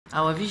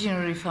Our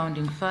visionary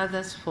founding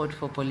fathers fought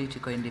for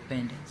political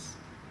independence.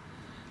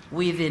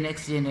 We, the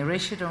next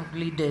generation of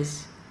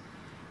leaders,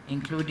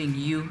 including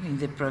you in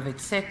the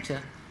private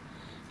sector,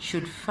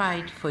 should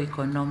fight for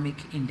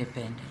economic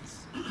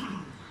independence.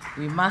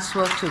 We must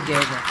work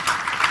together.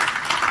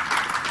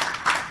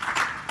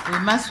 We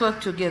must work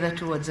together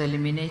towards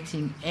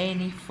eliminating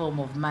any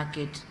form of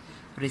market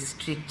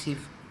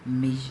restrictive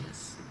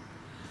measures.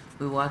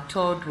 We were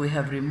told we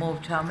have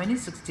removed how many?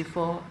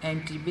 64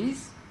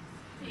 NTBs?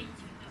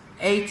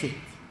 80.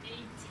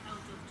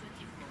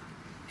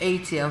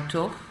 80 out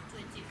of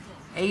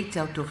 8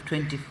 out of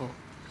 24.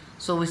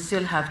 So we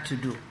still have to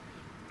do.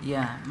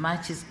 Yeah,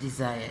 much is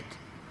desired.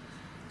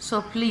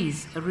 So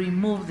please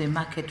remove the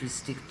market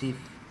restrictive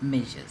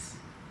measures.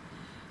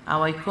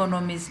 Our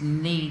economies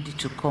need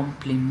to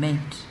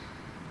complement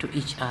to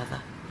each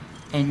other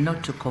and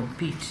not to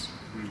compete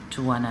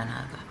to one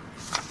another.